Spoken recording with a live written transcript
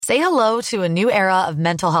Say hello to a new era of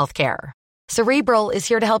mental health care. Cerebral is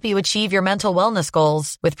here to help you achieve your mental wellness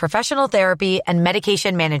goals with professional therapy and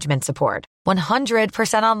medication management support.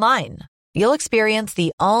 100% online. You'll experience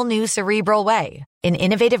the all-new Cerebral Way, an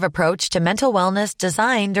innovative approach to mental wellness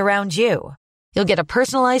designed around you. You'll get a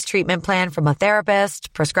personalized treatment plan from a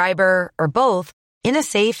therapist, prescriber, or both in a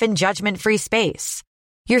safe and judgment-free space.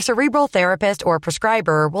 Your Cerebral therapist or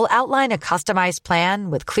prescriber will outline a customized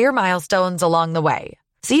plan with clear milestones along the way,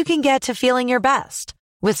 so you can get to feeling your best.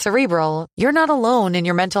 With Cerebral, you're not alone in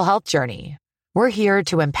your mental health journey. We're here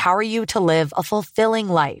to empower you to live a fulfilling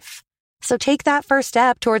life. So take that first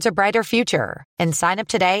step towards a brighter future and sign up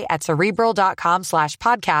today at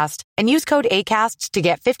Cerebral.com/podcast and use code ACAST to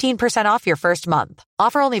get 15% off your first month.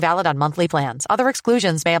 Offer only valid on monthly plans. Other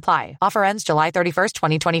exclusions may apply. Offer ends July 31st,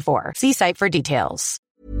 2024. See site for details.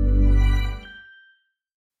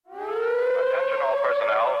 Attention all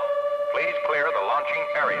personnel. Please clear the launching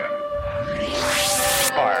area.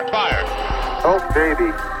 Fire. Oh,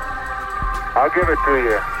 baby. I'll give it to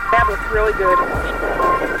you. That looks really good.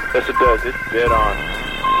 Yes, it does. It's dead on.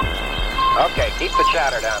 Okay, keep the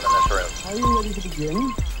chatter down in this room. Are you ready to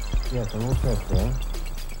begin? Yes, I'm all set, sir.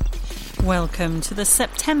 Welcome to the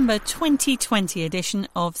September 2020 edition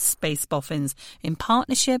of Space Boffins in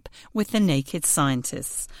partnership with the Naked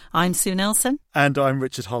Scientists. I'm Sue Nelson. And I'm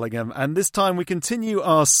Richard Hollingham. And this time we continue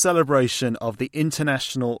our celebration of the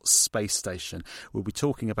International Space Station. We'll be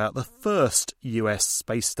talking about the first US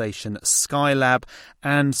space station, Skylab.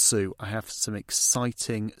 And Sue, I have some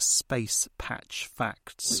exciting space patch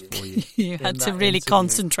facts for you. You had to really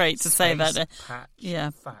concentrate to say that.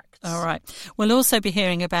 Patch facts. All right. We'll also be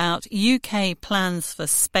hearing about UK plans for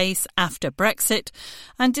space after Brexit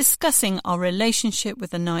and discussing our relationship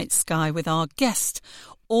with the night sky with our guest,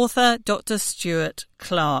 author Dr. Stuart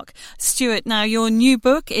Clark. Stuart, now your new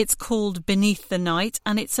book, it's called Beneath the Night,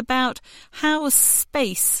 and it's about how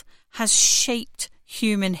space has shaped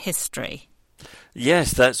human history.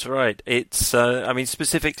 Yes, that's right. It's,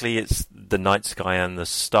 specifically it's the night sky and the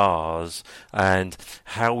stars and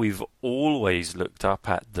how we've always looked up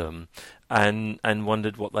at them and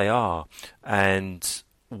wondered what they are and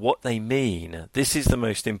what they mean. This is the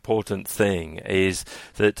most important thing, is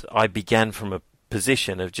that I began from a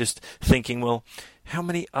position of just thinking, well, how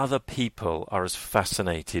many other people are as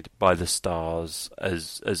fascinated by the stars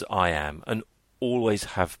as I am, and always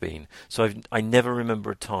have been. So I never remember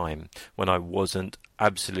a time when I wasn't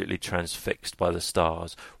absolutely transfixed by the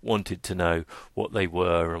stars, wanted to know what they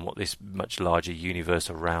were and what this much larger universe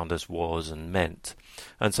around us was and meant.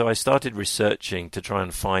 And so I started researching to try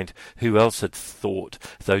and find who else had thought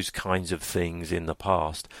those kinds of things in the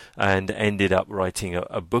past, and ended up writing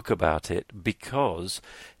a book about it, because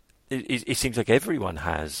it seems like everyone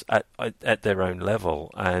has at their own level.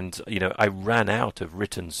 And, I ran out of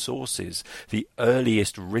written sources. The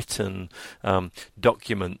earliest written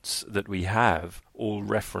documents that we have all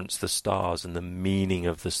reference the stars and the meaning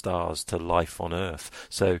of the stars to life on Earth.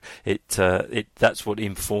 So that's what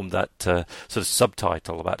informed that sort of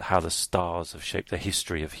subtitle about how the stars have shaped the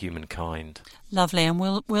history of humankind. Lovely, and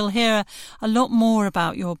we'll hear a lot more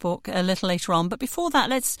about your book a little later on. But before that,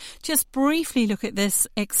 let's just briefly look at this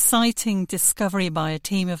exciting discovery by a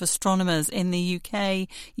team of astronomers in the UK,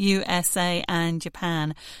 USA and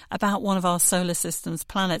Japan about one of our solar system's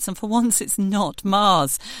planets. And for once, it's not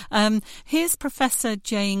Mars. Here's Professor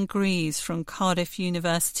Jane Greaves from Cardiff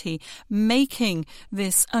University making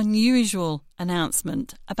this unusual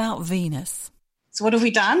announcement about Venus. So what have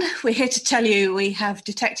we done? We're here to tell you we have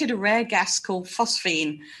detected a rare gas called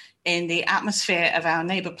phosphine in the atmosphere of our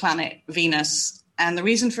neighbour planet, Venus. And the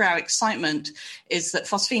reason for our excitement is that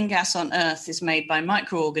phosphine gas on Earth is made by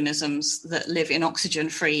microorganisms that live in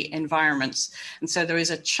oxygen-free environments. And so there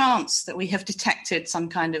is a chance that we have detected some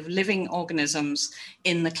kind of living organisms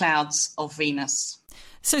in the clouds of Venus.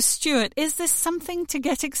 So, Stuart, is this something to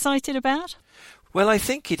get excited about? Well, I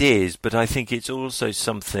think it is, but I think it's also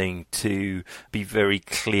something to be very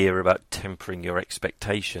clear about tempering your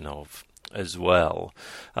expectation of as well.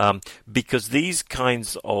 Because these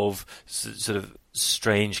kinds of sort of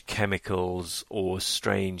strange chemicals or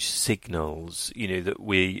strange signals, that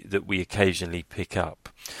we occasionally pick up,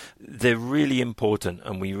 they're really important,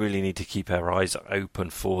 and we really need to keep our eyes open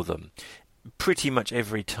for them. Pretty much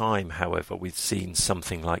every time, however, we've seen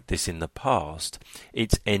something like this in the past,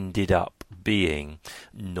 it's ended up being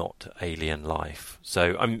not alien life.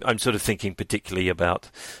 So I'm sort of thinking particularly about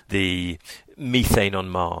the methane on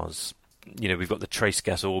Mars. We've got the trace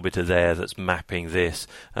gas orbiter there that's mapping this,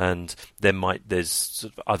 and there's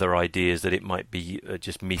sort of other ideas that it might be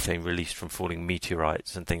just methane released from falling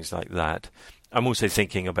meteorites and things like that. I'm also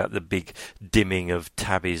thinking about the big dimming of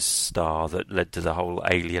Tabby's star that led to the whole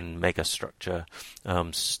alien megastructure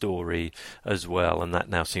story as well, and that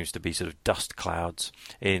now seems to be sort of dust clouds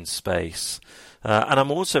in space. And I'm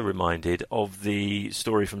also reminded of the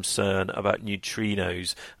story from CERN about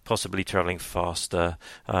neutrinos possibly travelling faster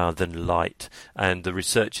than light. And the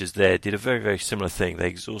researchers there did a very, very similar thing. They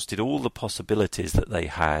exhausted all the possibilities that they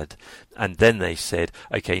had, and then they said,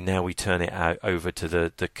 OK, now we turn it out over to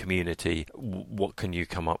the community. What can you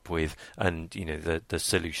come up with? And, the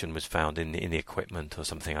solution was found in the equipment or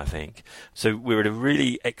something, I think. So we're at a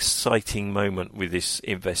really exciting moment with this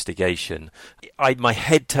investigation. My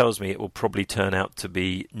head tells me it will probably turn out to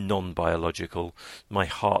be non-biological. My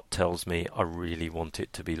heart tells me I really want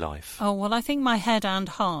it to be life. Oh, well, I think my head and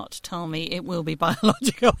heart tell me it will be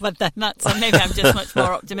biological, but then maybe I'm just much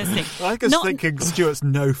more optimistic. I was thinking Stuart's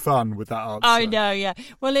no fun with that answer. I know, yeah.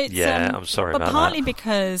 Well, it's... I'm sorry about that. But partly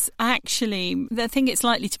because, actually, I think it's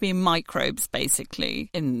likely to be microbes, basically,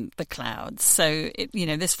 in the clouds. So,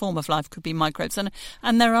 this form of life could be microbes.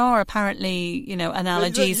 And there are apparently,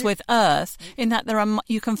 analogies with Earth, in that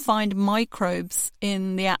you can find microbes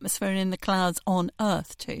in the atmosphere and in the clouds on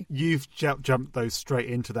Earth too. You've jumped those straight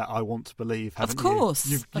into that I want to believe, haven't you? Of course.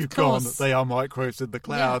 You've gone, they are microbes in the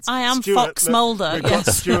clouds. Yeah, I am Fox Mulder. We've got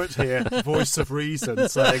Stuart here, voice of reason,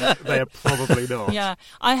 saying they are probably not. Yeah,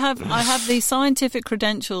 I have the scientific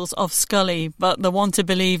credentials of Scully, but the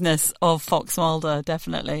want-to-believeness of Fox Mulder,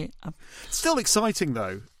 definitely. Still exciting,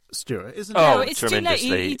 though, Stuart, isn't it? No, it's too late.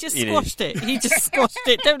 He just squashed it. He just squashed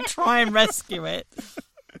it. Don't try and rescue it.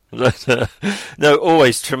 No,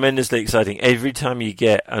 always tremendously exciting. Every time you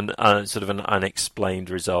get sort of an unexplained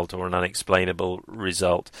result or an unexplainable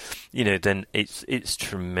result, then it's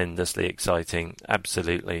tremendously exciting.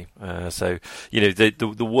 Absolutely. So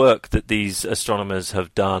the work that these astronomers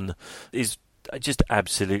have done is just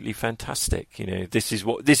absolutely fantastic. This is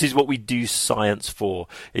what we do science for,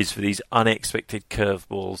 is for these unexpected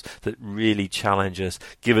curveballs that really challenge us,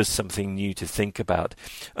 give us something new to think about.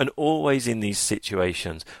 And always in these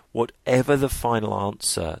situations, whatever the final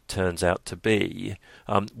answer turns out to be,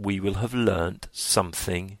 we will have learnt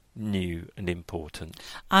something new and important.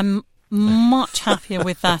 I'm much happier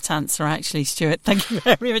with that answer, actually, Stuart. Thank you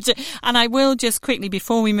very much. And I will just quickly,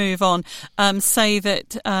 before we move on, say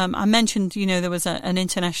that I mentioned, there was an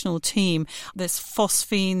international team. This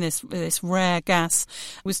phosphine, this rare gas,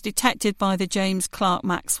 was detected by the James Clerk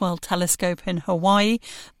Maxwell Telescope in Hawaii.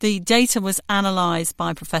 The data was analysed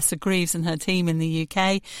by Professor Greaves and her team in the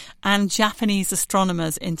UK, and Japanese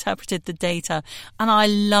astronomers interpreted the data. And I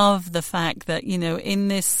love the fact that, in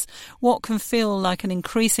this, what can feel like an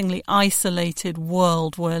increasingly isolated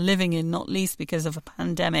world we're living in, not least because of a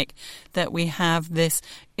pandemic, that we have this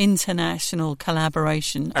international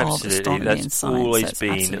collaboration of astronomy and science. That's always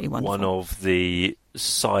been one of the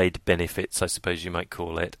side benefits, I suppose you might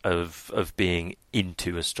call it, of being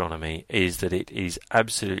into astronomy, is that it is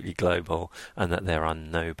absolutely global and that there are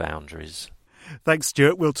no boundaries. Thanks,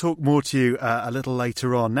 Stuart. We'll talk more to you a little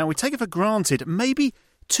later on. Now, we take it for granted, maybe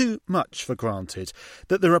too much for granted,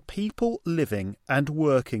 that there are people living and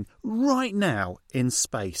working right now in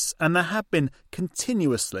space. And there have been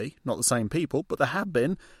continuously, not the same people, but there have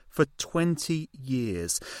been for 20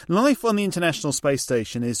 years. Life on the International Space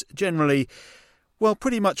Station is generally,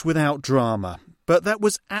 pretty much without drama. But that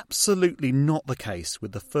was absolutely not the case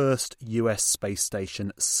with the first US space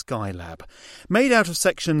station, Skylab. Made out of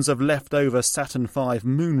sections of leftover Saturn V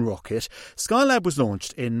moon rocket, Skylab was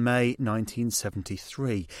launched in May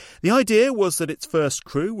 1973. The idea was that its first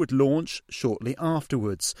crew would launch shortly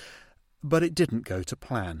afterwards, but it didn't go to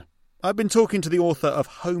plan. I've been talking to the author of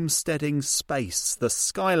Homesteading Space, the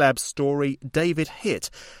Skylab story, David Hitt,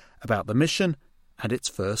 about the mission and its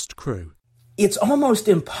first crew. It's almost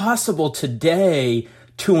impossible today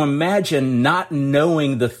to imagine not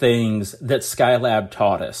knowing the things that Skylab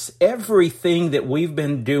taught us. Everything that we've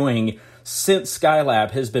been doing since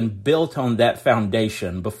Skylab has been built on that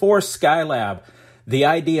foundation. Before Skylab, the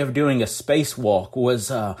idea of doing a spacewalk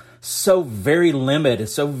was so very limited,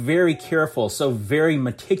 so very careful, so very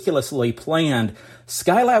meticulously planned.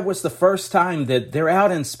 Skylab was the first time that they're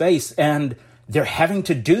out in space and they're having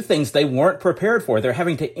to do things they weren't prepared for. They're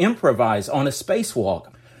having to improvise on a spacewalk.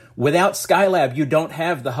 Without Skylab, you don't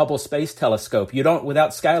have the Hubble Space Telescope.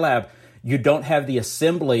 Without Skylab, you don't have the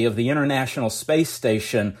assembly of the International Space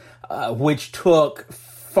Station, which took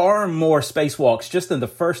far more spacewalks just in the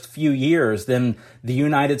first few years than the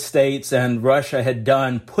United States and Russia had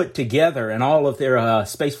done put together in all of their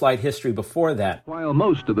spaceflight history before that. While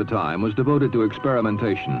most of the time was devoted to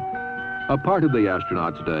experimentation, a part of the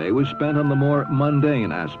astronauts' day was spent on the more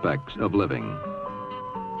mundane aspects of living.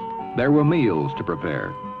 There were meals to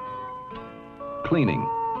prepare, cleaning,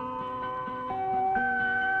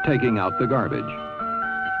 taking out the garbage,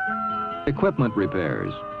 equipment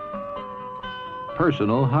repairs,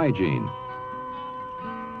 personal hygiene,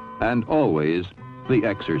 and always the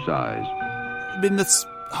exercise. I mean, this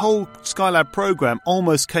whole Skylab program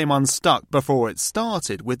almost came unstuck before it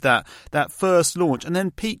started with that first launch, and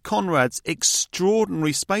then Pete Conrad's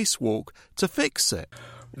extraordinary spacewalk to fix it.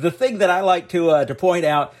 The thing that I like to point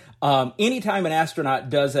out, anytime an astronaut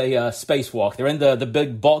does a spacewalk, they're in the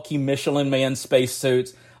big bulky Michelin Man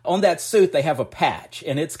spacesuits. On that suit, they have a patch,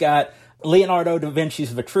 and it's got Leonardo da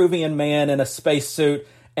Vinci's Vitruvian Man in a spacesuit,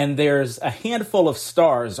 and there's a handful of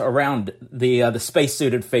stars around the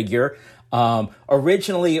spacesuited figure.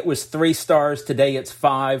 Originally, it was 3 stars. Today, it's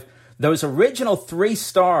 5. Those original 3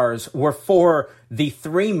 stars were for the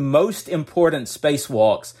 3 most important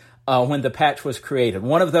spacewalks when the patch was created.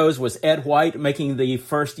 One of those was Ed White making the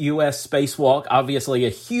first U.S. spacewalk, obviously a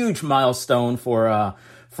huge milestone for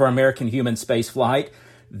American human spaceflight.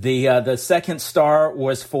 The second star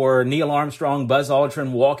was for Neil Armstrong, Buzz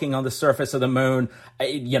Aldrin walking on the surface of the moon.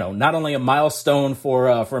 Not only a milestone for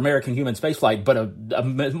American human spaceflight, but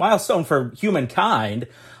a milestone for humankind.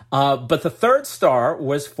 But the third star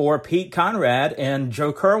was for Pete Conrad and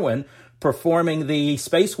Joe Kerwin performing the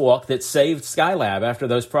spacewalk that saved Skylab after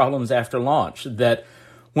those problems after launch. That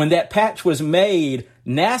when that patch was made,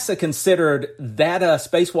 NASA considered that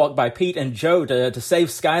spacewalk by Pete and Joe to save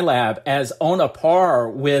Skylab as on a par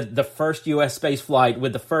with the first U.S. spaceflight,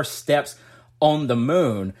 with the first steps on the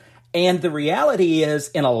moon. And the reality is,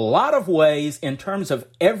 in a lot of ways, in terms of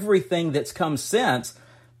everything that's come since,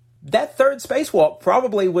 that third spacewalk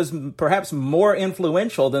probably was perhaps more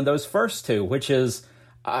influential than those first 2, which is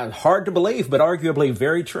hard to believe, but arguably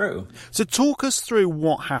very true. So talk us through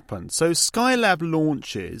what happened. So Skylab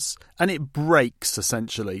launches and it breaks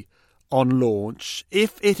essentially on launch.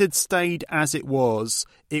 If it had stayed as it was,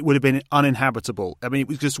 it would have been uninhabitable. I mean, it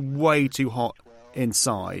was just way too hot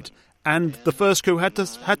inside, and the first crew had to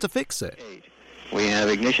fix it. We have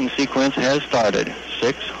ignition sequence has started.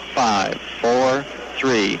 6, 5, 4,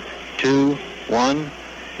 3, 2, 1,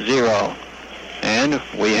 0. And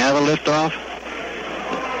we have a liftoff.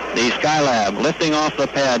 The Skylab lifting off the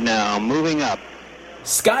pad now, moving up.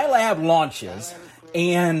 Skylab launches,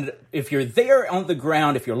 and if you're there on the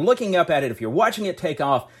ground, if you're looking up at it, if you're watching it take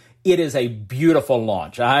off, it is a beautiful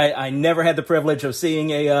launch. I never had the privilege of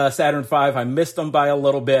seeing a Saturn V. I missed them by a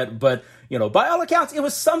little bit, but by all accounts, it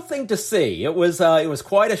was something to see. It was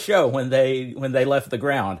quite a show when they left the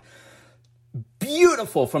ground.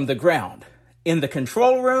 Beautiful from the ground. In the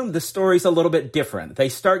control room, the story's a little bit different. They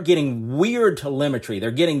start getting weird telemetry.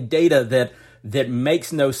 They're getting data that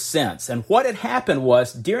makes no sense. And what had happened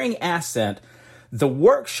was, during ascent, the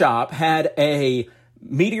workshop had a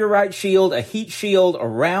meteorite shield, a heat shield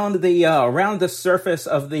around the surface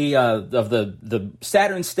of the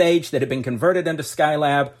Saturn stage that had been converted into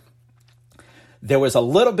Skylab. There was a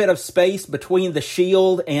little bit of space between the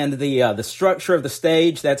shield and the structure of the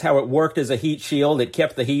stage. That's how it worked as a heat shield. It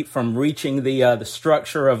kept the heat from reaching the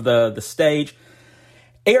structure of the stage.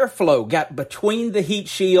 Airflow got between the heat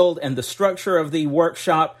shield and the structure of the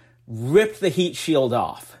workshop, ripped the heat shield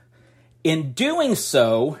off. In doing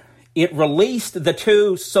so, it released the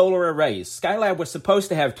 2 solar arrays. Skylab was supposed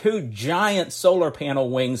to have 2 giant solar panel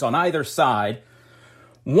wings on either side.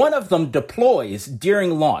 One of them deploys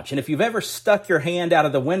during launch. And if you've ever stuck your hand out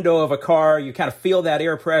of the window of a car, you kind of feel that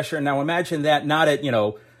air pressure. Now imagine that not at,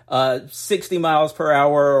 60 miles per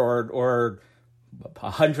hour or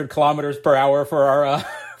 100 kilometers per hour for our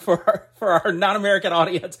for our non-American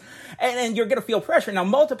audience. And you're going to feel pressure. Now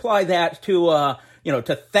multiply that to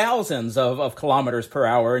thousands of kilometers per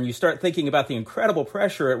hour, and you start thinking about the incredible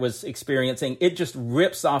pressure it was experiencing. It just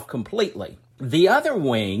rips off completely. The other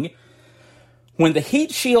wing, when the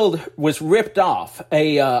heat shield was ripped off,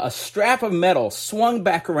 a strap of metal swung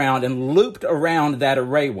back around and looped around that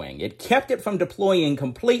array wing. It kept it from deploying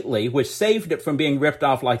completely, which saved it from being ripped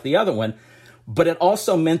off like the other one, but it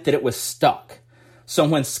also meant that it was stuck. So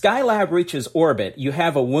when Skylab reaches orbit, you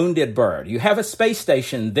have a wounded bird. You have a space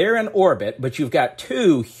station there in orbit, but you've got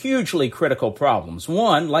 2 hugely critical problems.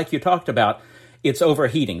 One, like you talked about, it's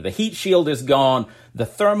overheating. The heat shield is gone. The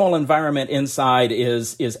thermal environment inside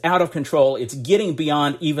is out of control. It's getting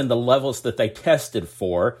beyond even the levels that they tested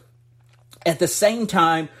for. At the same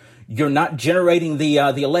time, you're not generating the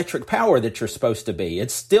electric power that you're supposed to be. It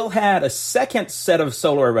still had a second set of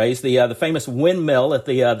solar arrays, the famous windmill at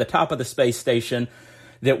the top of the space station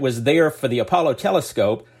that was there for the Apollo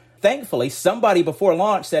telescope. thankfully, somebody before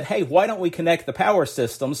launch said, hey, why don't we connect the power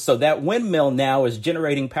systems? So that windmill now is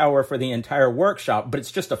generating power for the entire workshop, but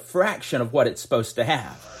it's just a fraction of what it's supposed to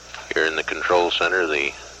have. Here in the control center,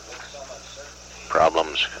 the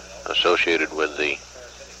problems associated with the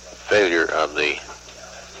failure of the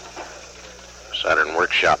Saturn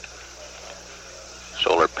workshop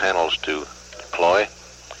solar panels to deploy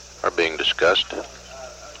are being discussed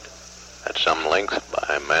at some length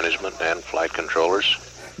by management and flight controllers.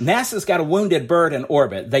 NASA's got a wounded bird in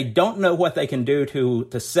orbit. They don't know what they can do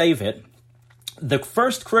to save it. The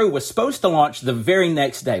first crew was supposed to launch the very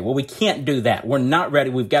next day. Well, we can't do that. We're not ready.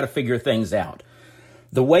 We've got to figure things out.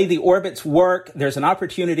 The way the orbits work, there's an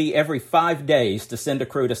opportunity every 5 days to send a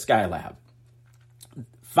crew to Skylab.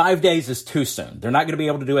 5 days is too soon. They're not going to be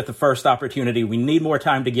able to do it the first opportunity. We need more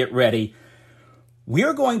time to get ready.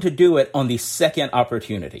 We're going to do it on the second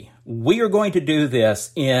opportunity. We are going to do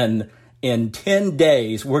this in 10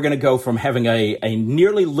 days. We're going to go from having a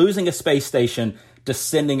nearly losing a space station to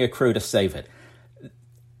sending a crew to save it.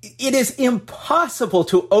 It is impossible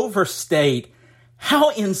to overstate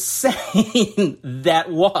how insane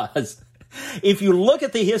that was. If you look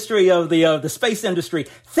at the history of the space industry,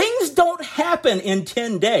 things don't happen in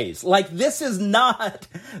 10 days. Like, this is not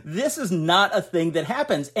a thing that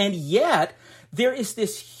happens. And yet, there is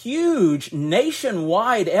this huge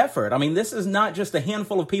nationwide effort. I mean, this is not just a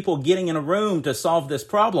handful of people getting in a room to solve this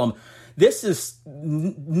problem. This is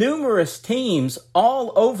numerous teams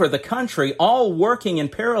all over the country, all working in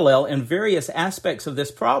parallel in various aspects of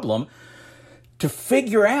this problem to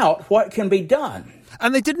figure out what can be done.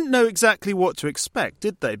 And they didn't know exactly what to expect,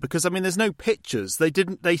 did they? Because, I mean, there's no pictures.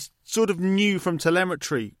 They sort of knew from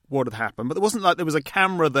telemetry what had happened, but it wasn't like there was a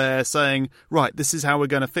camera there saying, right, this is how we're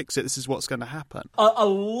going to fix it. This is what's going to happen. A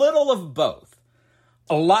little of both.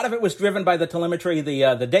 A lot of it was driven by the telemetry.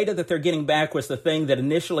 The data that they're getting back was the thing that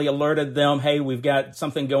initially alerted them, hey, we've got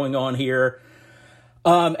something going on here.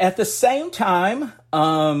 At the same time,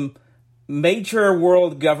 major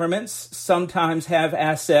world governments sometimes have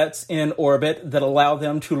assets in orbit that allow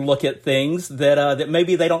them to look at things that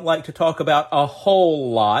maybe they don't like to talk about a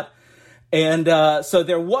whole lot. And so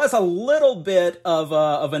there was a little bit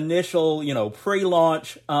of initial,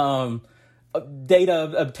 pre-launch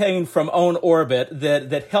data obtained from on orbit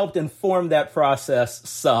that helped inform that process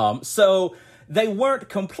some. So they weren't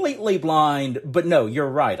completely blind, but no, you're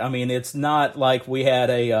right. I mean, it's not like we had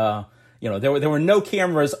there were no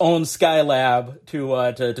cameras on Skylab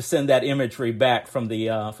to send that imagery back from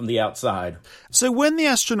the outside. So when the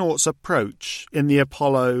astronauts approach in the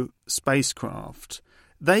Apollo spacecraft,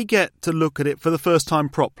 they get to look at it for the first time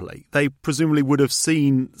properly. They presumably would have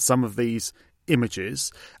seen some of these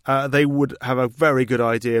images. They would have a very good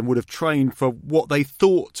idea and would have trained for what they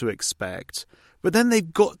thought to expect. But then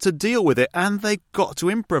they've got to deal with it and they've got to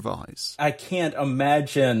improvise. I can't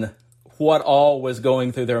imagine what all was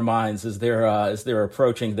going through their minds as they're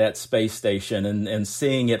approaching that space station and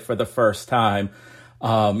seeing it for the first time.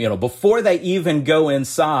 Before they even go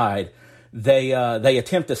inside, they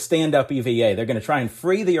attempt to stand up EVA. They're going to try and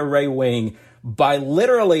free the array wing by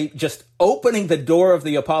literally just opening the door of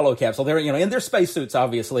the Apollo capsule. They're in their spacesuits,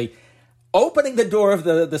 obviously, opening the door of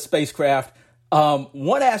the spacecraft.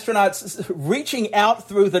 One astronaut's reaching out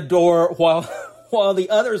through the door while the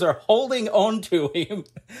others are holding on to him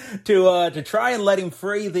to try and let him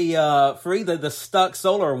free the stuck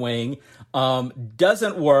solar wing.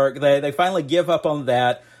 Doesn't work. They finally give up on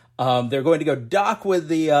that. They're going to go dock with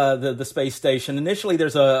the space station. Initially,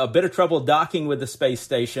 there's a bit of trouble docking with the space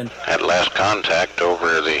station. At last contact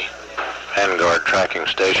over the Vanguard tracking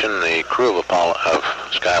station, the crew of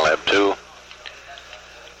Skylab 2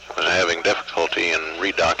 was having difficulty in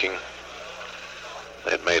redocking.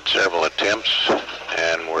 They'd made several attempts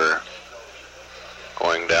and were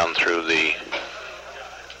going down through the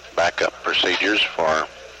backup procedures for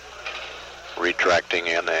retracting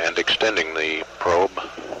and extending the probe.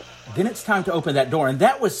 Then it's time to open that door, and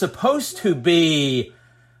that was supposed to be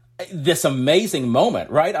this amazing moment,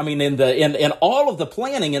 right? I mean, in all of the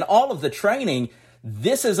planning and all of the training,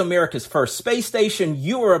 this is America's first space station.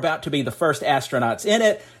 You are about to be the first astronauts in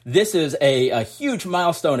it. This is a huge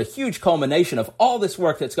milestone, a huge culmination of all this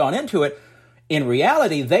work that's gone into it. In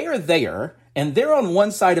reality, they are there, and they're on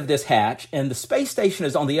one side of this hatch, and the space station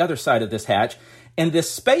is on the other side of this hatch. And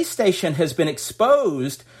this space station has been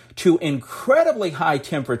exposed to incredibly high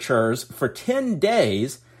temperatures for 10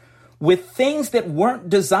 days with things that weren't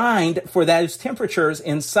designed for those temperatures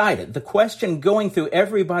inside it. The question going through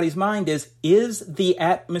everybody's mind is the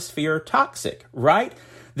atmosphere toxic, right?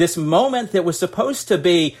 This moment that was supposed to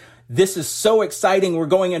be, this is so exciting, we're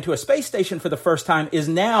going into a space station for the first time, is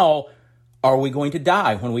now, are we going to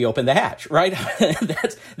die when we open the hatch, right?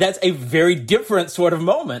 That's a very different sort of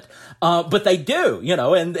moment. But they do,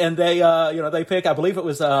 and they, they pick, I believe it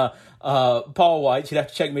was, Paul Weitz. You'd have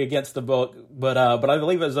to check me against the book, but I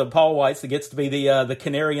believe it was Paul Weitz that gets to be the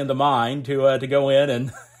canary in the mine to go in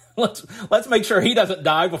and let's make sure he doesn't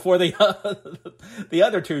die before the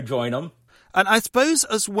other two join him. And I suppose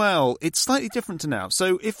as well, it's slightly different to now.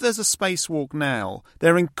 So if there's a spacewalk now,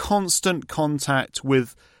 they're in constant contact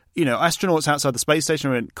with, astronauts outside the space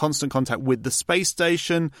station are in constant contact with the space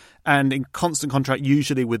station and in constant contact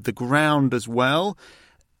usually with the ground as well.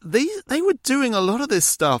 They were doing a lot of this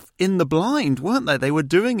stuff in the blind, weren't they? They were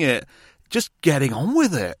doing it, just getting on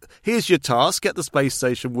with it. Here's your task, get the space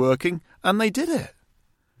station working, and they did it.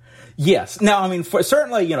 Yes. Now, I mean,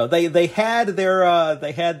 certainly, they had their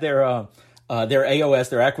AOS,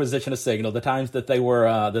 their acquisition of signal, the times that they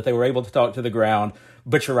were able to talk to the ground.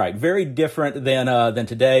 But you're right, very different than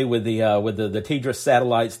today with the TDRS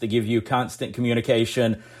satellites that give you constant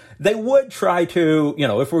communication. They would try to,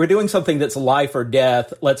 if we were doing something that's life or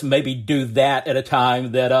death, let's maybe do that at a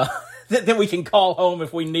time that that we can call home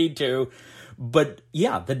if we need to. But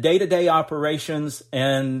yeah, the day-to-day operations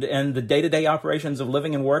and the day-to-day operations of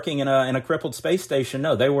living and working in a crippled space station,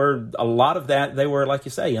 no, they were a lot of that. They were, like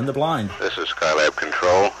you say, in the blind. This is Skylab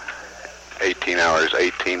Control, 18 hours,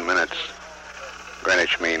 18 minutes,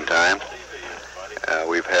 Greenwich Mean Time.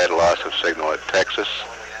 We've had loss of signal at Texas.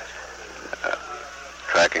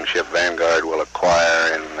 Tracking ship Vanguard will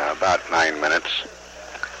acquire in about 9 minutes.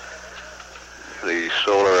 The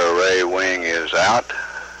solar array wing is out.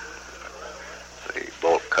 The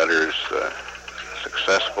bolt cutter's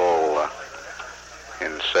successful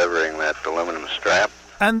in severing that aluminum strap.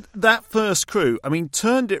 And that first crew,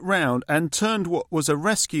 turned it round and turned what was a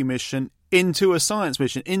rescue mission into a science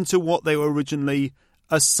mission, into what they were originally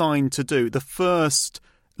assigned to do. The first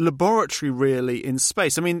laboratory, really, in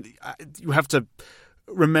space. You have to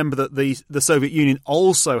remember that the Soviet Union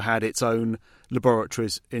also had its own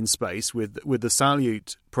laboratories in space with the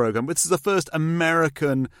Salyut program. This is the first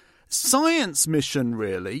American science mission,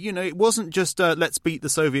 really. It wasn't just let's beat the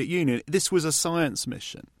Soviet Union. This was a science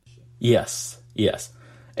mission. Yes.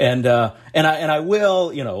 And I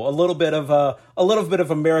will, a little bit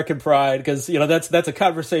of American pride, because that's a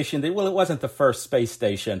conversation that, it wasn't the first space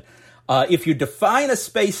station. If you define a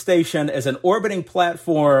space station as an orbiting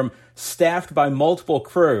platform staffed by multiple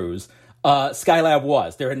crews, Skylab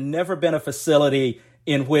was. There had never been a facility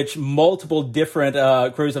in which multiple different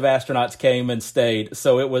crews of astronauts came and stayed.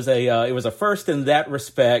 So it was a first in that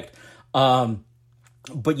respect. But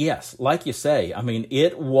yes, like you say,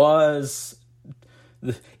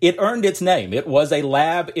 it earned its name. It was a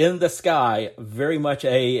lab in the sky, very much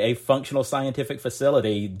a functional scientific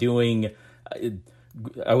facility doing,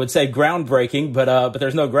 I would say groundbreaking, but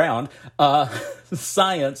there's no ground,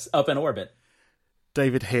 science up in orbit.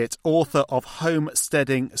 David Hitt, author of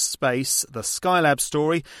Homesteading Space, the Skylab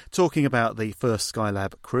story, talking about the first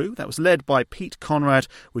Skylab crew. That was led by Pete Conrad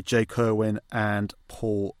with Jay Kerwin and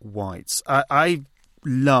Paul Weitz. I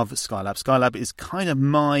love Skylab. Skylab is kind of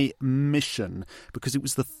my mission because it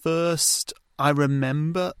was the first I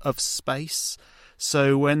remember of space.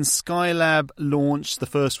 So when Skylab launched, the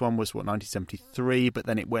first one was, 1973, but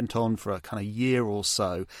then it went on for a kind of year or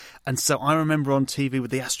so. And so I remember on TV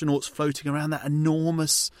with the astronauts floating around that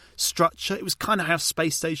enormous structure. It was kind of how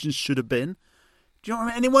space stations should have been. Do you know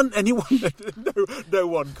what I mean? Anyone? No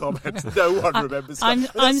one comments. No one remembers. I'm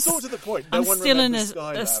sort of the point. I'm still in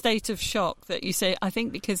a state of shock that you say. I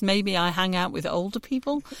think because maybe I hang out with older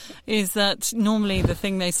people, is that normally the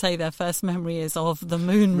thing they say their first memory is of the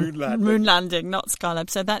moon landing, not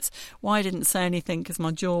Skylab. So that's why I didn't say anything, because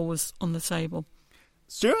my jaw was on the table.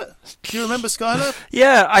 Stuart, do you remember Skylab?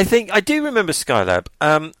 Yeah, I think I do remember Skylab,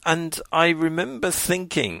 and I remember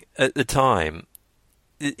thinking at the time.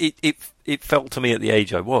 It felt to me at the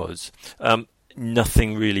age I was,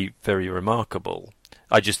 nothing really very remarkable.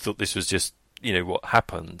 I just thought this was just, what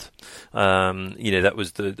happened. That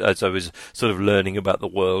was as I was sort of learning about the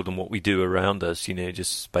world and what we do around us,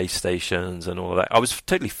 just space stations and all of that. I was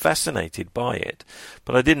totally fascinated by it,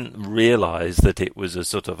 but I didn't realise that it was a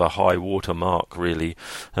sort of a high water mark, really,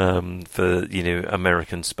 for,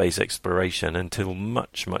 American space exploration until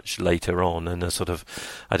much, much later on. And a sort of,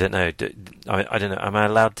 I don't know, am I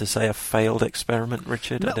allowed to say a failed experiment,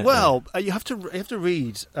 Richard? You have to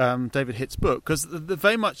read David Hitt's book, because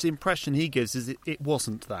very much the impression he gives is it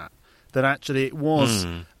wasn't that actually it was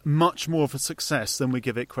much more of a success than we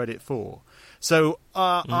give it credit for. So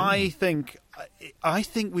I think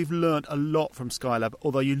we've learned a lot from Skylab,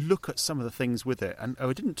 although you look at some of the things with it, and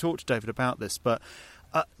I didn't talk to David about this, but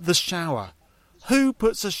the shower. Who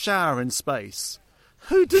puts a shower in space?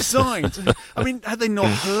 Who designed? I mean, have they not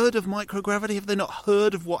heard of microgravity? Have they not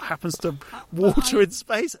heard of what happens to water in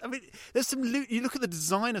space? I mean, there's some. You look at the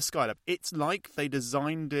design of Skylab. It's like they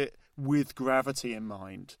designed it with gravity in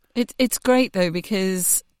mind. It's great though,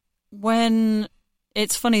 because when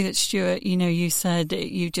it's funny that Stuart, you said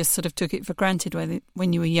you just sort of took it for granted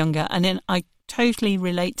when you were younger, and then I totally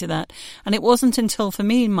relate to that. And it wasn't until for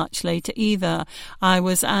me much later either. I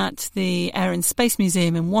was at the Air and Space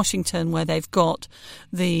Museum in Washington, where they've got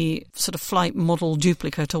the sort of flight model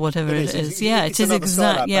duplicate or whatever it is. Yeah, it is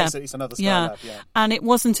exact. Yeah, it's another Skylab. Yeah, and it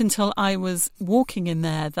wasn't until I was walking in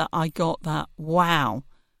there that I got that. Wow,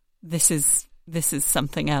 this is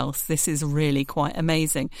something else. This is really quite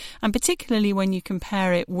amazing. And particularly when you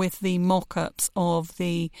compare it with the mock-ups of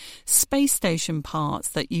the space station parts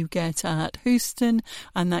that you get at Houston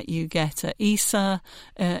and that you get at ESA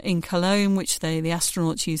in Cologne, which the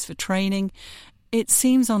astronauts use for training. It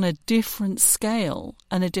seems on a different scale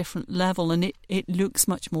and a different level, and it looks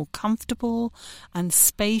much more comfortable and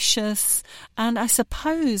spacious, and I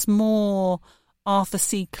suppose more Arthur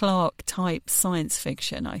C. Clarke type science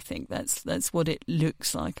fiction. I think that's what it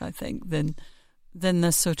looks like, I think, than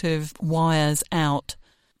the sort of wires out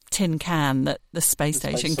tin can that the space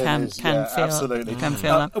station can feel. Absolutely. Can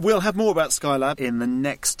feel we'll have more about Skylab in the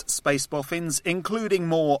next Space Boffins, including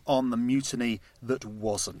more on the mutiny that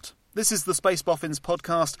wasn't. This is the Space Boffins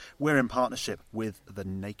podcast. We're in partnership with The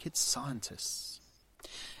Naked Scientists.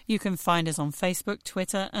 You can find us on Facebook,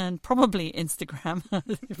 Twitter, and probably Instagram.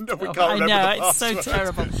 No, we can't I remember know, the it's so password.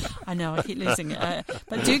 terrible. I know, I keep losing it.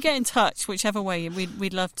 But do get in touch, whichever way.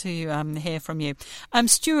 We'd love to hear from you.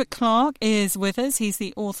 Stuart Clarke is with us. He's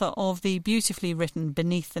the author of the beautifully written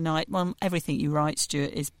Beneath the Night. Well, everything you write,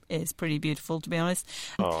 Stuart, is pretty beautiful, to be honest.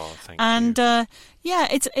 Oh, thank you. And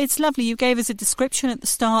it's lovely. You gave us a description at the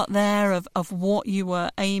start there of what you were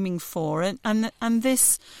aiming for, and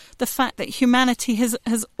this, the fact that humanity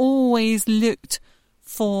has always looked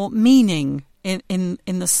for meaning in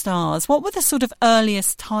the stars. What were the sort of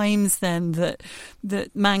earliest times then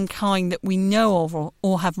that mankind that we know of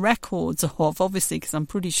or have records of, obviously, because I'm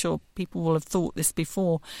pretty sure people will have thought this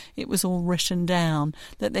before it was all written down,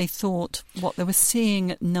 that they thought what they were seeing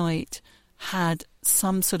at night had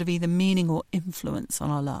some sort of either meaning or influence on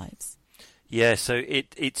our lives? Yeah, so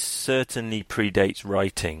it certainly predates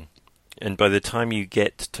writing. And by the time you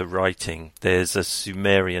get to writing, there's a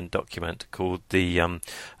Sumerian document called the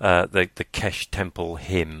Kesh Temple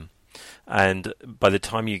Hymn. And by the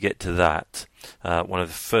time you get to that, one of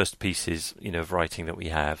the first pieces, of writing that we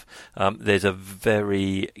have, there's a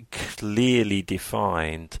very clearly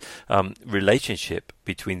defined relationship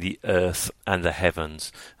between the earth and the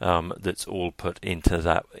heavens that's all put into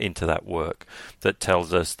that work, that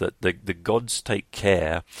tells us that the gods take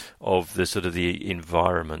care of the sort of the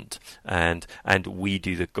environment, and we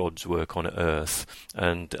do the gods' work on earth,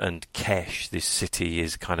 and Kesh, this city,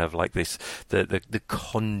 is kind of like this the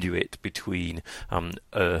conduit between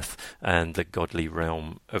earth and the godly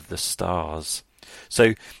realm of the stars.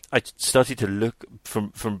 So I started to look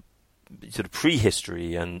from sort of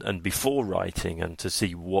prehistory and before writing, and to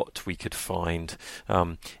see what we could find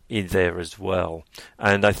in there as well.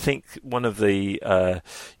 And I think one of the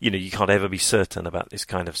you can't ever be certain about this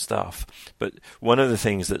kind of stuff, but one of the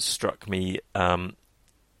things that struck me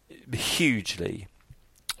hugely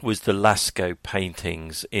was the Lascaux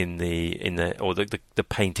paintings in the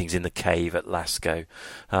paintings in the cave at Lascaux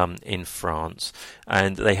in France,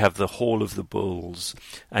 and they have the Hall of the Bulls,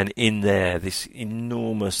 and in there this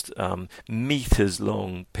enormous meters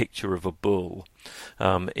long picture of a bull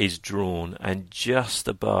is drawn, and just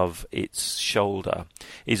above its shoulder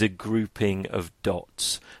is a grouping of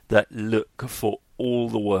dots that look for all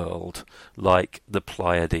the world like the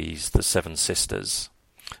Pleiades, the Seven Sisters.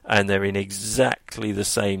 And they're in exactly the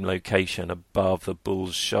same location above the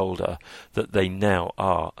bull's shoulder that they now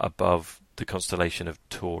are above the constellation of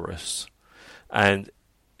Taurus. And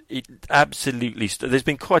it absolutely... there's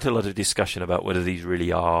been quite a lot of discussion about whether these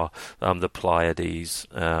really are the Pleiades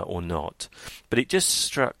or not. But it just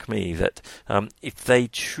struck me that if they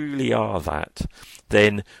truly are that,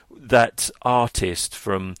 then that artist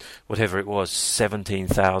from whatever it was,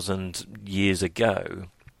 17,000 years ago,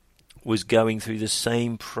 was going through the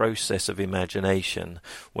same process of imagination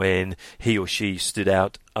when he or she stood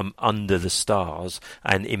out under the stars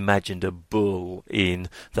and imagined a bull in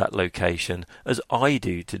that location, as I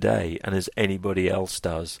do today and as anybody else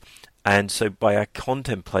does. And so by our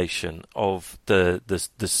contemplation of the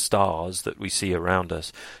stars that we see around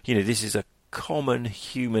us, this is a common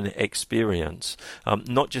human experience,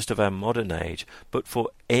 not just of our modern age, but for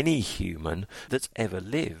any human that's ever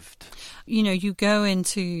lived. You go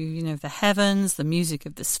into, the heavens, the music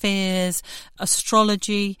of the spheres,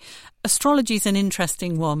 astrology. Astrology is an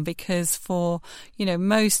interesting one because for,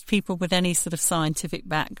 most people with any sort of scientific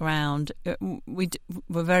background, we're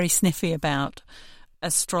very sniffy about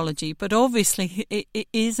astrology, but obviously it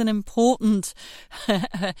is an important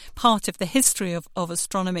part of the history of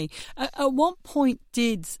astronomy. At what point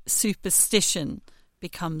did superstition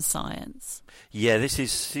become science? Yeah, this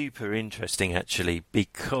is super interesting actually,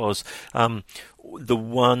 because the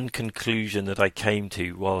one conclusion that I came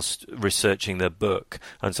to whilst researching the book,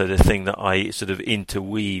 and so the thing that I sort of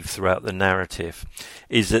interweave throughout the narrative,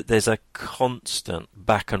 is that there's a constant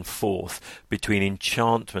back and forth between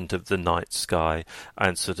enchantment of the night sky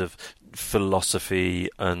and sort of philosophy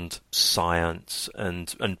and science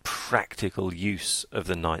and practical use of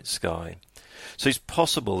the night sky. So it's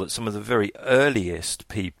possible that some of the very earliest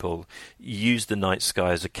people used the night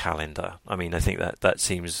sky as a calendar. I mean, I think that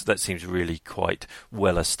seems really quite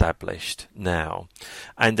well established now.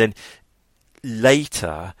 And then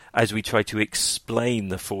later, as we try to explain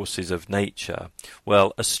the forces of nature,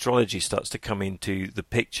 well, astrology starts to come into the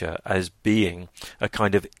picture as being a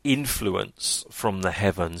kind of influence from the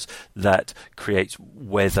heavens that creates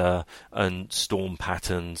weather and storm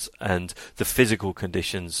patterns and the physical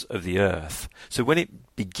conditions of the earth. So when it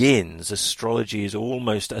begins, astrology is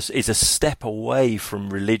almost is a step away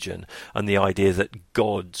from religion and the idea that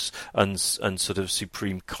gods and sort of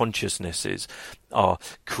supreme consciousnesses are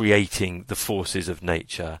creating the forces of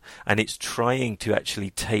nature, and it's trying to actually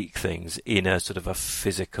take things in a sort of a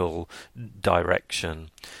physical direction.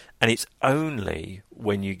 And it's only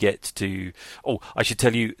when you get to... I should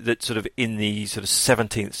tell you that sort of in the sort of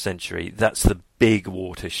 17th century, that's the big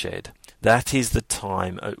watershed. That is the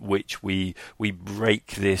time at which we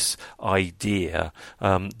break this idea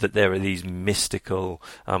that there are these mystical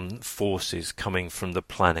forces coming from the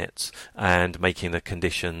planets and making the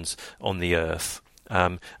conditions on the Earth.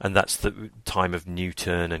 And that's the time of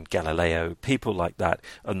Newton and Galileo, people like that,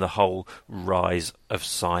 and the whole rise of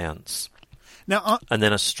science. Now, and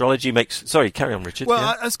then astrology makes... Sorry, carry on, Richard. Well,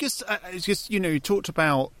 yeah. I was just, you talked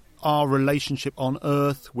about our relationship on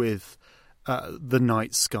Earth with the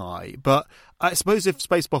night sky, but I suppose if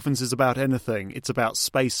Space Boffins is about anything, it's about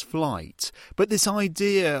space flight. But this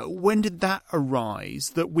idea, when did that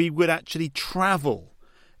arise, that we would actually travel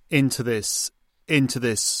into this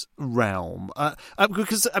realm?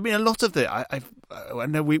 Because I mean, a lot of it, I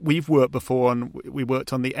know we've worked before, and we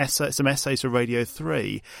worked on some essays for Radio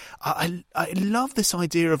 3. I love this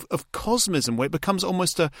idea of cosmism, where it becomes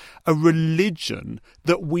almost a religion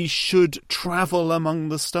that we should travel among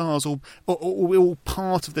the stars, or we're all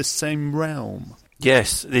part of this same realm.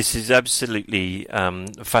 Yes, this is absolutely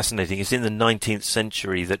fascinating. It's in the 19th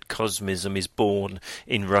century that cosmism is born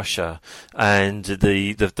in Russia, and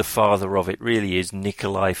the father of it really is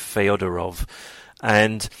Nikolai Fyodorov.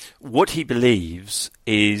 And what he believes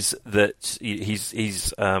is that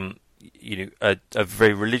he's a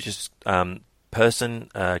very religious person,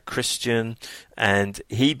 Christian, and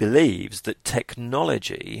he believes that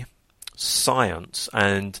technology, science,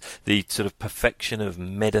 and the sort of perfection of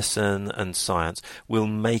medicine and science will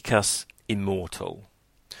make us immortal.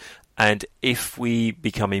 And if we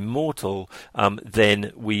become immortal,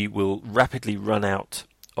 then we will rapidly run out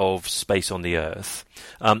of space on the Earth.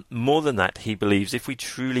 More than that, he believes if we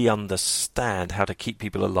truly understand how to keep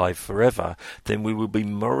people alive forever, then we will be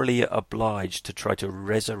morally obliged to try to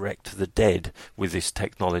resurrect the dead with this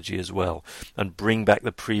technology as well, and bring back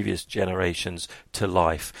the previous generations to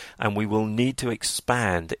life. And we will need to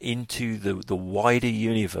expand into the wider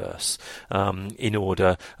universe in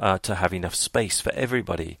order to have enough space for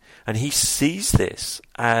everybody. And he sees this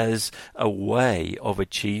as a way of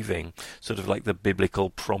achieving sort of like the biblical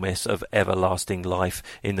promise of everlasting life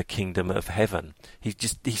in the kingdom of heaven. He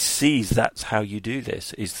sees that's how you do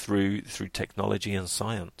this, is through technology and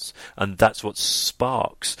science, and that's what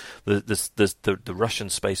sparks the Russian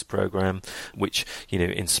space program, which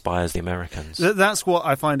inspires the Americans. That's what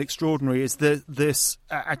I find extraordinary, is that this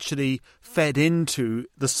actually fed into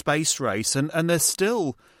the space race, and there's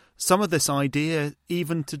still some of this idea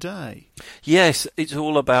even today. Yes, it's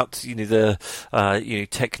all about the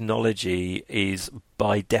technology is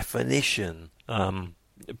by definition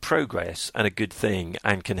progress and a good thing,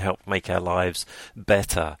 and can help make our lives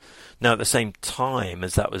better. Now, at the same time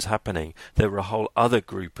as that was happening, there were a whole other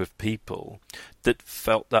group of people that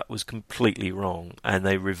felt that was completely wrong, and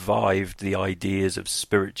they revived the ideas of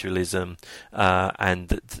spiritualism, and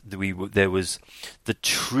that there was the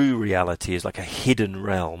true reality is like a hidden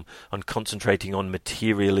realm, and concentrating on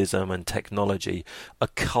materialism and technology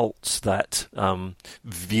occults that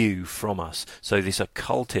view from us. So this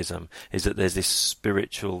occultism is that there's this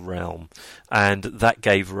spiritual realm, and that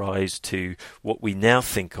gave rise to what we now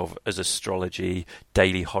think of as astrology,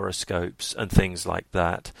 daily horoscopes and things like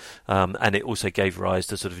that, and it also gave rise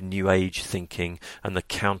to sort of New Age thinking and the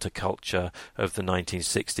counterculture of the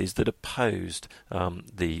 1960s that opposed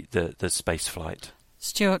the space flight.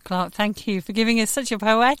 Stuart Clark, thank you for giving us such a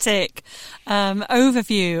poetic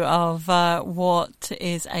overview of what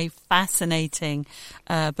is a fascinating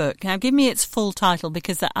book. Now, give me its full title,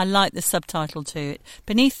 because I like the subtitle to it.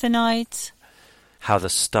 Beneath the Night. How the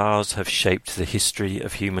Stars Have Shaped the History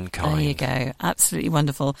of Humankind. There you go. Absolutely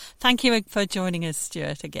wonderful. Thank you for joining us,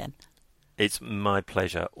 Stuart, again. It's my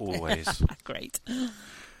pleasure, always. Great. I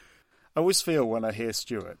always feel when I hear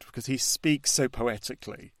Stuart, because he speaks so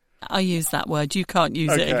poetically. I use that word. You can't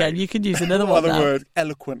use it again. You can use another one. Another word,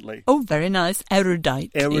 eloquently. Oh, very nice.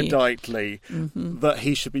 Eruditely. That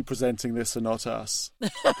he should be presenting this and not us.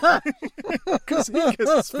 Because he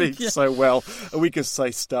can speak so well, and we can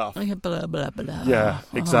say stuff. Blah, blah, blah. Yeah,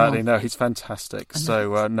 exactly. No, he's fantastic.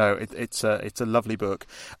 So, it's a lovely book.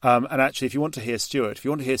 And actually, if you want to hear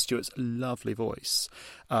Stuart's lovely voice,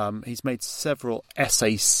 he's made several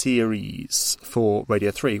essay series for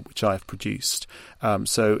Radio 3, which I've produced.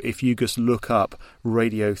 So if you just look up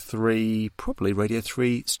Radio 3, probably Radio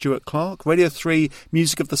 3 Stuart Clark. Radio 3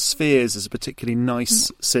 Music of the Spheres is a particularly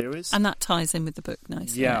nice series. And that ties in with the book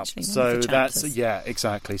nicely, actually. So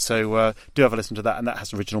exactly. So do have a listen to that. And that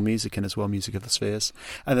has original music in as well, Music of the Spheres.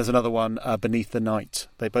 And there's another one, Beneath the Night.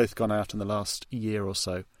 They've both gone out in the last year or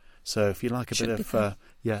so. So if you like a bit of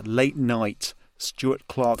late night Stuart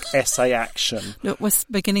Clark essay action. Look, we're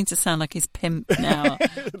beginning to sound like his pimp now.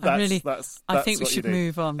 I think we should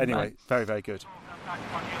move on. Anyway, right. Very, very good.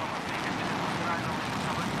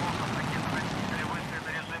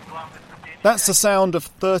 That's the sound of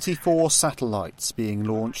 34 satellites being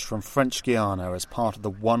launched from French Guiana as part of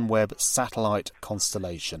the OneWeb satellite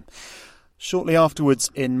constellation. Shortly afterwards,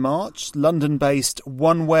 in March, London-based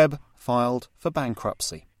OneWeb filed for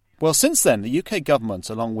bankruptcy. Well, since then, the UK government,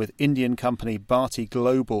 along with Indian company Bharti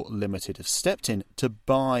Global Limited, have stepped in to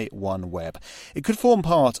buy OneWeb. It could form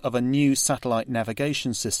part of a new satellite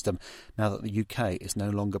navigation system now that the UK is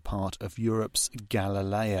no longer part of Europe's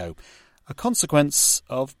Galileo, a consequence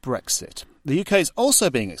of Brexit. The UK is also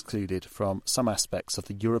being excluded from some aspects of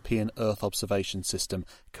the European Earth observation system,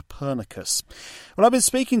 Copernicus. Well, I've been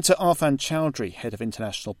speaking to Arfan Chowdhury, Head of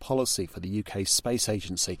International Policy for the UK Space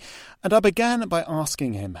Agency, and I began by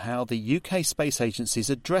asking him how the UK Space Agency is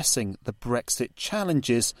addressing the Brexit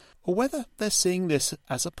challenges, or whether they're seeing this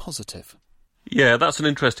as a positive. Yeah, that's an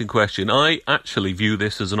interesting question. I actually view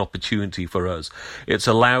this as an opportunity for us. It's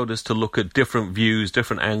allowed us to look at different views,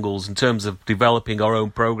 different angles in terms of developing our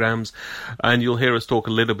own programs. And you'll hear us talk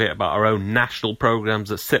a little bit about our own national programs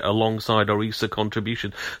that sit alongside our ESA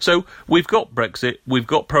contribution. So we've got Brexit. We've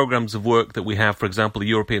got programs of work that we have, for example, the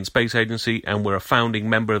European Space Agency, and we're a founding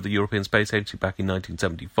member of the European Space Agency back in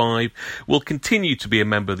 1975. We'll continue to be a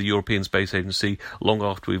member of the European Space Agency long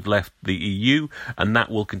after we've left the EU, and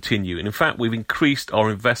that will continue. And in fact, we've increased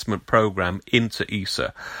our investment programme into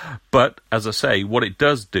ESA. But, as I say, what it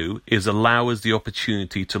does do is allow us the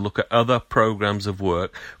opportunity to look at other programmes of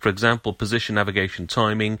work, for example, position navigation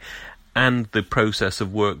timing, and the process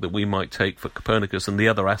of work that we might take for Copernicus and the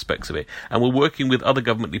other aspects of it. And we're working with other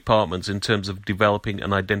government departments in terms of developing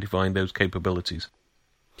and identifying those capabilities.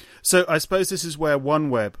 So I suppose this is where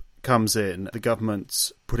OneWeb comes in. The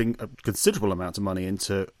government's putting a considerable amount of money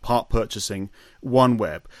into part purchasing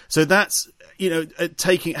OneWeb. So that's,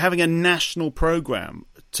 having a national programme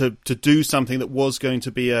to do something that was going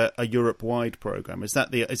to be a Europe-wide programme. Is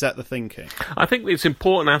that the thinking? I think it's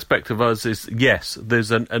important aspect of us is, yes,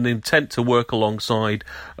 there's an intent to work alongside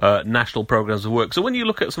national programmes of work. So when you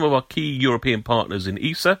look at some of our key European partners in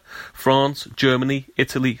ESA, France, Germany,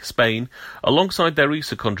 Italy, Spain, alongside their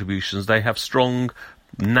ESA contributions, they have strong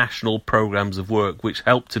national programs of work which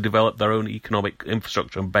help to develop their own economic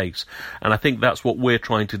infrastructure and base. And I think that's what we're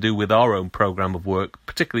trying to do with our own program of work,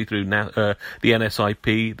 particularly through the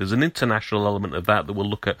NSIP. There's an international element of that will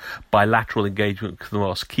look at bilateral engagement with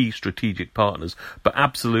our key strategic partners. But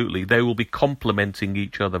absolutely, they will be complementing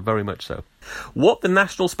each other very much so. What the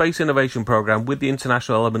National Space Innovation Programme with the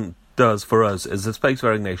international element does for us as a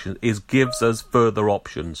spacefaring nation is gives us further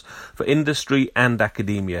options for industry and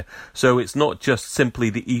academia. So it's not just simply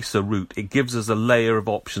the ESA route, it gives us a layer of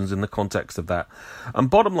options in the context of that. And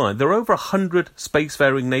bottom line, there are over 100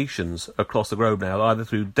 spacefaring nations across the globe now, either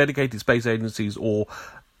through dedicated space agencies or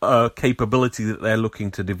capability that they're looking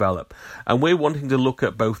to develop. And we're wanting to look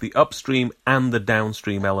at both the upstream and the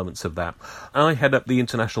downstream elements of that. I head up the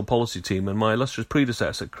international policy team, and my illustrious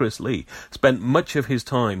predecessor, Chris Lee, spent much of his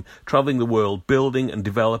time travelling the world, building and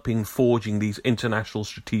developing, forging these international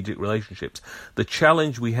strategic relationships. The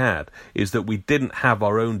challenge we had is that we didn't have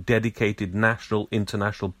our own dedicated national,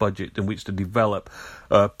 international budget in which to develop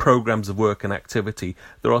programs of work and activity.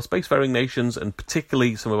 There are spacefaring nations, and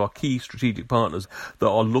particularly some of our key strategic partners, that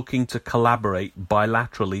are looking to collaborate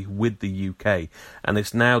bilaterally with the UK, and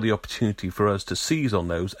it's now the opportunity for us to seize on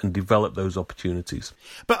those and develop those opportunities.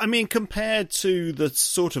 But I mean, compared to the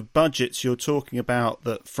sort of budgets you're talking about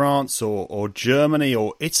that France or Germany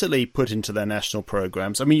or Italy put into their national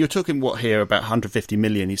programs, I mean, you're talking what here, about 150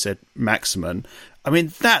 million, you said, maximum. I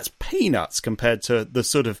mean, that's peanuts compared to the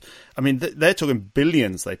sort of, I mean, they're talking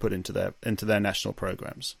billions they put into their national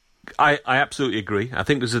programs. I absolutely agree. I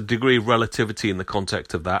think there's a degree of relativity in the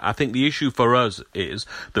context of that. I think the issue for us is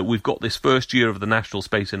that we've got this first year of the National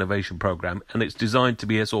Space Innovation Programme, and it's designed to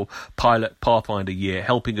be a sort of pilot pathfinder year,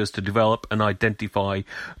 helping us to develop and identify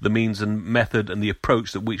the means and method and the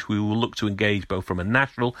approach that which we will look to engage both from a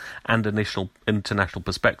national and international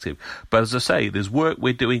perspective. But as I say, there's work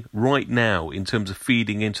we're doing right now in terms of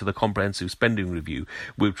feeding into the comprehensive spending review,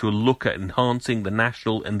 which will look at enhancing the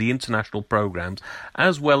national and the international programmes,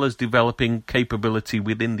 as well as developing capability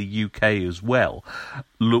within the UK as well.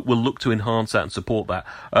 We'll look to enhance that and support that.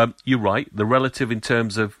 You're right, the relative in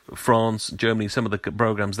terms of France, Germany, some of the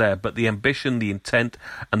programmes there, but the ambition, the intent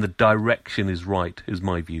and the direction is right, is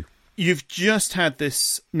my view. You've just had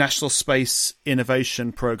this National Space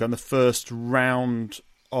Innovation Programme, the first round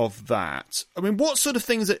of that. I mean, what sort of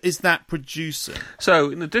things is that producing? So,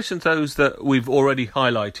 in addition to those that we've already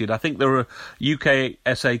highlighted, I think there are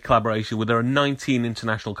UK-SA collaboration where there are 19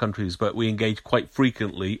 international countries, but we engage quite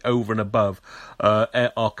frequently over and above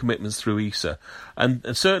our commitments through ESA.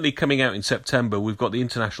 And certainly coming out in September, we've got the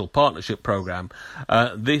International Partnership Programme.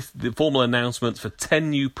 The formal announcements for 10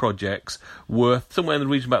 new projects worth somewhere in the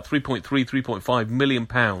region of about £3.5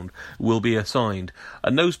 million will be assigned.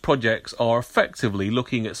 And those projects are effectively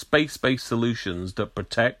looking at space-based solutions that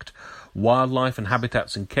protect wildlife and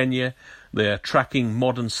habitats in Kenya. They're tracking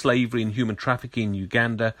modern slavery and human trafficking in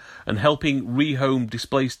Uganda and helping rehome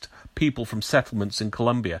displaced people from settlements in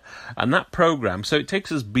Colombia. And that programme, so it takes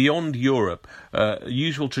us beyond Europe,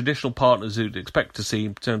 usual traditional partners you'd expect to see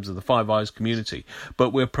in terms of the Five Eyes community,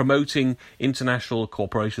 but we're promoting international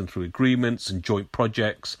cooperation through agreements and joint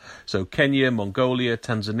projects. So Kenya, Mongolia,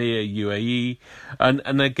 Tanzania, UAE,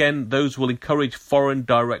 and again, those will encourage foreign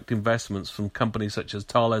direct investments from companies such as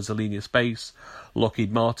Thales Alenia Space,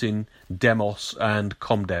 Lockheed Martin, Demos and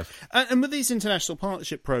Comdev. And with these international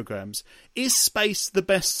partnership programmes, is space the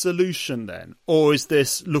best solution then? Or is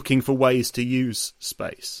this looking for ways to use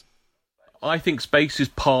space? I think space is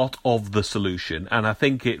part of the solution, and I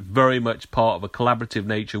think it very much part of a collaborative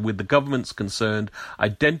nature with the governments concerned,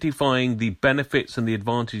 identifying the benefits and the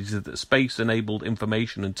advantages that space-enabled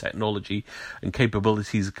information and technology and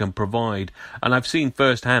capabilities can provide. And I've seen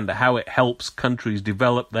firsthand how it helps countries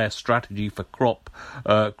develop their strategy for crop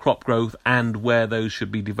growth and where those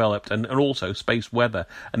should be developed, and also space weather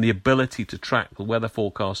and the ability to track the weather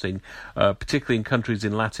forecasting, particularly in countries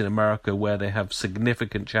in Latin America where they have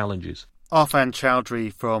significant challenges. Arfan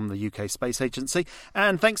Chowdhury from the UK Space Agency,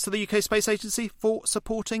 and thanks to the UK Space Agency for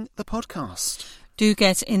supporting the podcast. Do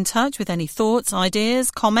get in touch with any thoughts, ideas,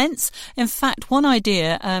 comments. In fact, one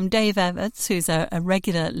idea, Dave Everts, who's a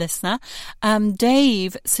regular listener,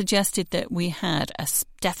 Dave suggested that we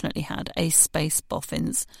definitely had a Space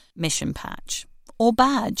Boffins mission patch. Or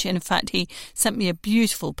badge. In fact, he sent me a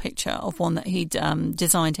beautiful picture of one that he'd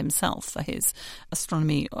designed himself for his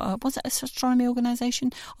astronomy. Was it an astronomy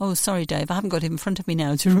organisation? Oh, sorry, Dave, I haven't got it in front of me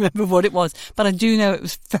now to remember what it was, but I do know it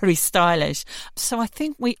was very stylish. So I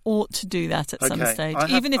think we ought to do that at some stage,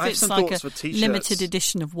 even if it's like a limited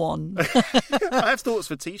edition of one. I have thoughts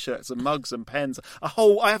for T-shirts and mugs and pens.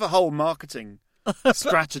 I have a whole marketing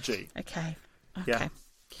strategy. Okay. Yeah.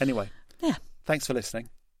 Anyway. Yeah. Thanks for listening.